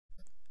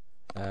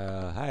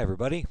Hi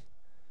everybody,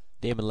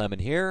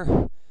 Demonlemon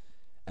here.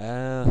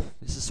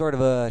 This is sort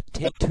of a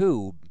take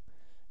two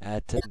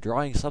at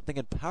drawing something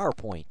in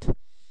PowerPoint.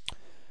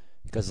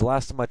 Because the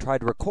last time I tried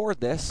to record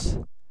this,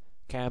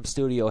 Cam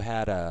Studio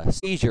had a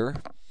seizure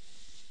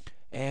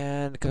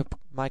and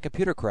my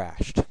computer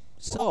crashed.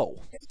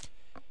 So,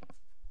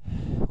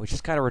 which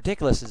is kind of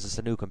ridiculous since it's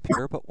a new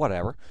computer, but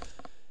whatever.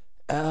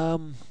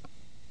 Not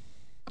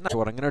sure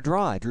what I'm going to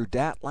draw. I drew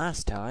that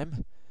last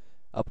time.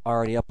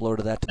 Already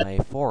uploaded that to my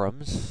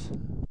forums,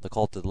 the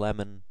Cult of the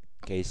Lemon,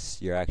 in case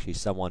you're actually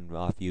someone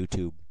off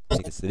YouTube. I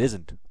guess it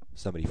isn't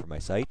somebody from my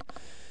site.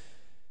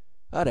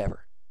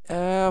 Whatever.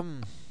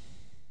 What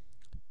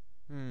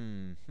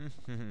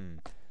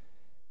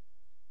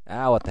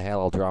the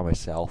hell, I'll draw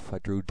myself. I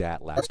drew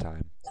that last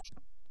time.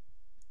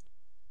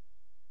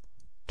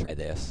 Try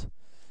this.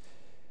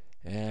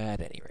 At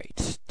any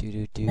rate.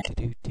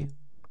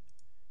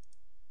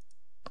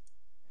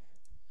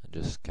 I'll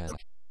just kind of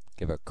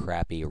give a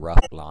crappy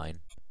rough line.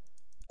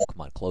 Come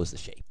on, close the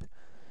shape.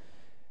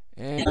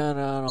 And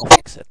I'll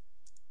fix it.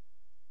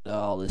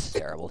 Oh, this is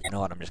terrible. You know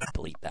what? I'm just going to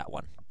delete that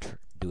one.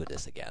 Do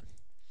this again.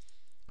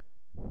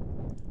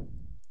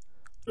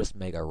 Just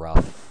make a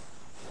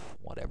rough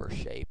whatever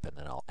shape, and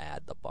then I'll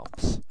add the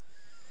bumps.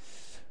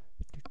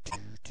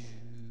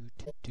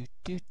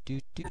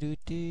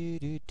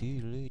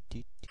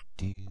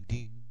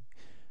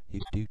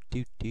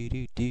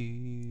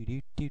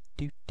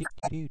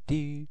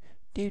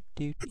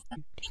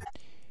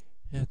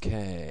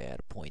 Okay, add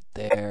a point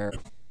there.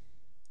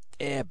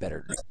 Yeah,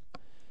 better.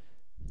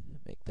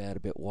 Make that a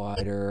bit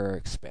wider,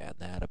 expand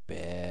that a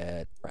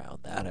bit, round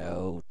that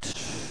out.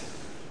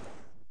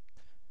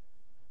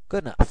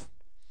 Good enough.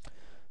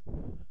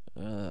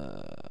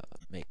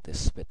 Make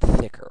this a bit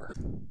thicker.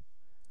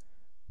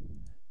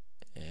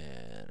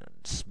 And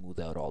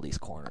smooth out all these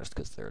corners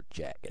because they're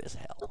jagged as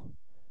hell.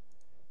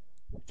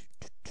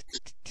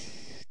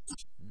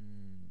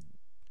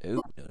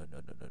 Oh,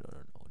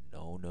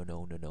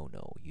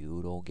 no.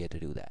 You don't get to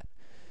do that.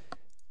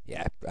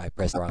 Yeah, I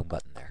pressed the wrong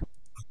button there.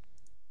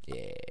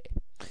 Yeah.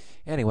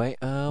 Anyway,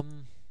 auto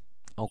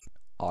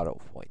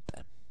point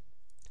then.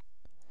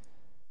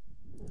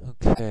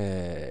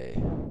 Okay.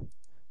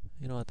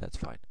 You know what, that's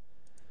fine.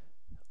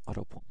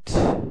 Auto point.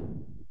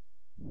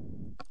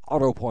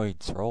 Auto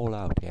points, roll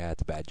out. Yeah,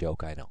 it's a bad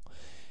joke, I know.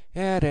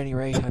 At any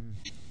rate,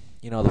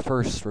 the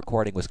first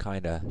recording was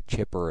kind of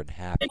chipper and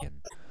happy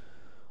and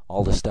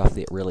all the stuff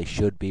that really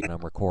should be when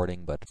I'm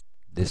recording, but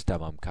this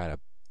time I'm kind of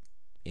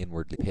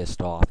inwardly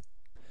pissed off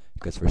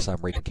because for some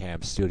reason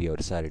Cam Studio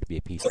decided to be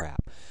a piece of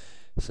crap.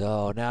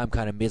 So now I'm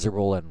kind of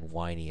miserable and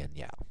whiny, and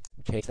yeah,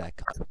 change that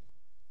color.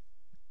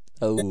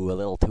 Oh, a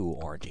little too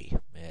orangey.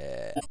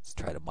 Let's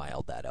try to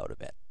mild that out a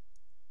bit.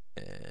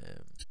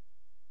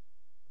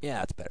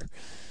 Yeah, that's better.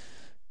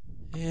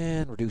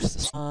 And reduce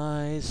the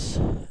size.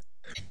 And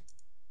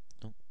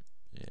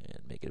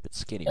make it a bit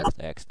skinny because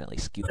I accidentally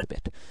skewed a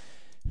bit.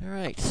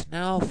 Alright,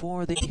 now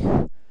for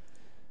the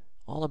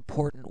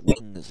all-important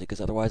wings,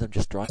 because otherwise I'm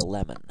just drawing a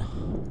lemon.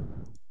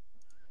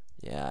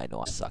 Yeah, I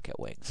know I suck at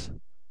wings.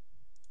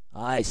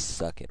 I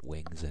suck at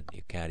wings, and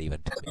you can't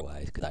even tell me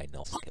why, because I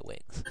know I suck at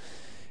wings.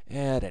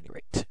 At any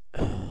rate.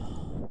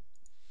 I'm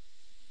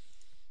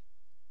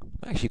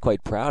actually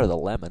quite proud of the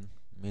lemon.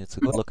 I mean, it's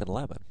a good-looking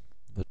lemon,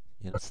 but,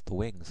 it's the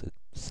wings that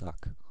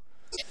suck.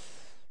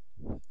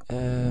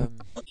 Yeah,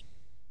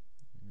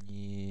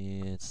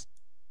 let's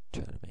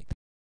try to make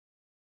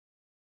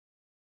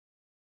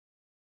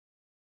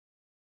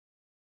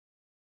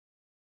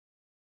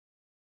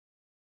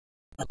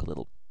look a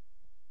little.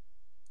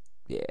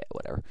 Yeah,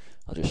 whatever.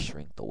 I'll just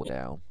shrink the way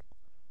down.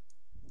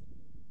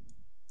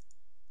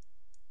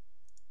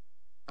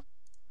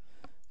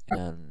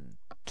 And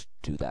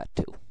do that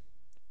too.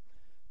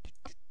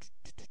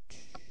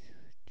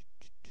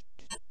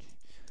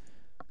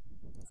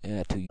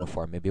 Yeah, too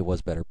uniform. Maybe it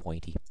was better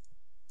pointy.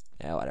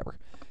 Yeah, whatever.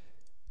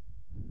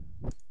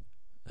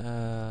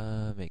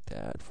 Make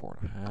that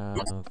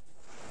 4.5.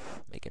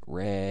 Make it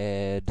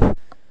red.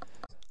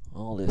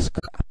 All this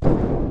crap.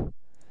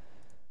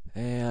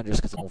 And just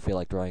because I don't feel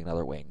like drawing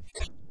another wing.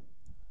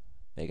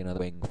 Make another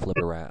wing flip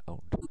around.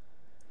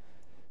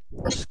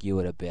 Skew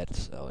it a bit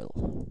so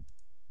it'll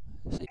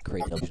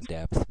create some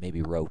depth.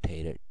 Maybe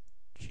rotate it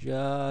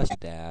just a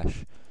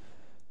dash.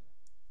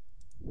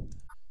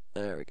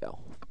 There we go.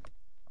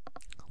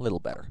 A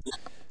little better.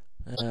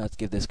 Let's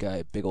give this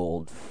guy big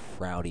old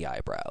frowny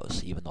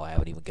eyebrows, even though I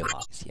haven't even given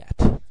eyes yet.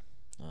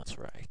 That's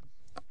right.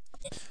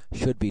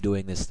 Should be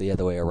doing this the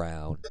other way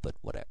around, but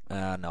whatever.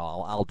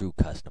 No, I'll do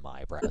custom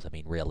eyebrows. I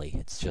mean, really,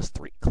 it's just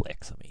 3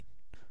 clicks. I mean,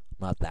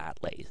 I'm not that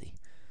lazy.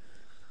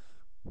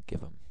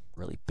 Give him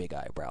really big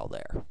eyebrow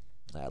there.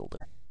 That'll do.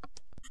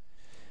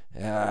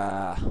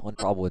 One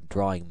problem with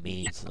drawing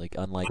me is,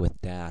 unlike with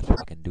that,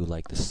 I can do,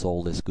 the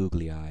soulless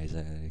googly eyes.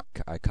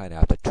 I kind of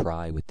have to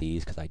try with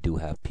these, because I do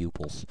have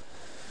pupils.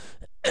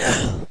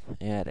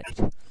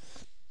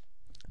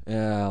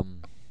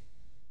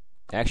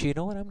 Actually, you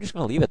know what? I'm just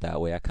going to leave it that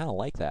way. I kind of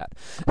like that.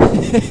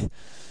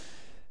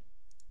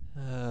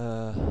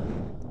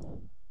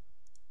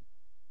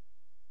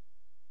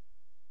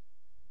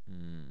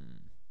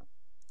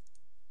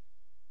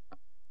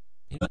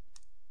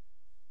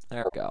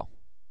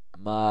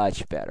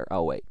 much better.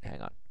 Oh, wait,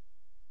 hang on.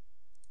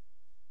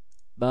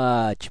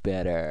 Much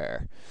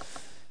better.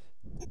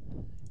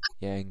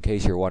 Yeah, in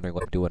case you're wondering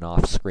what I'm doing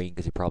off screen,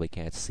 because you probably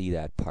can't see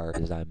that part,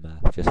 is I'm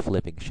just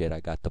flipping shit. I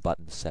got the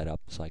buttons set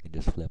up so I can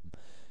just flip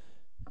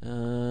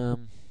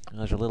them.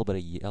 There's a little bit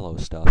of yellow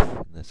stuff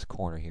in this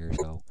corner here,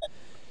 so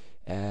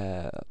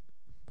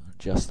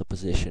adjust the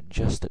position.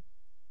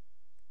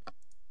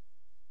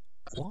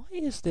 Why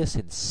is this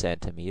in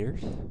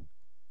centimeters?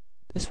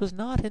 This was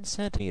not in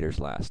centimeters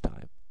last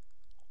time.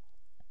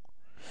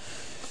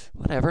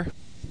 Whatever.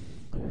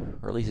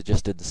 Or at least it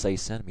just didn't say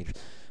centimeters.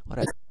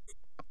 Whatever.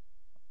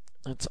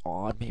 That's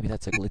odd. Maybe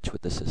that's a glitch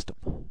with the system.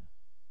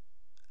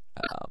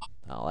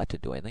 Oh, that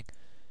didn't do anything.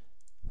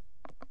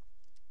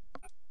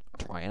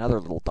 Try another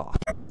little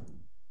dot.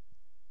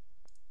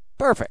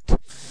 Perfect.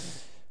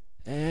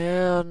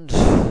 And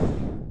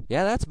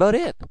yeah, that's about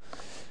it.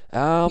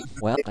 Well,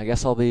 I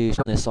guess I'll be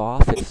shutting this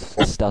off if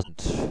this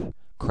doesn't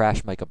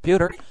crash my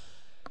computer.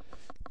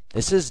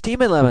 This is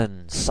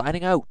Demonlemon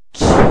signing out.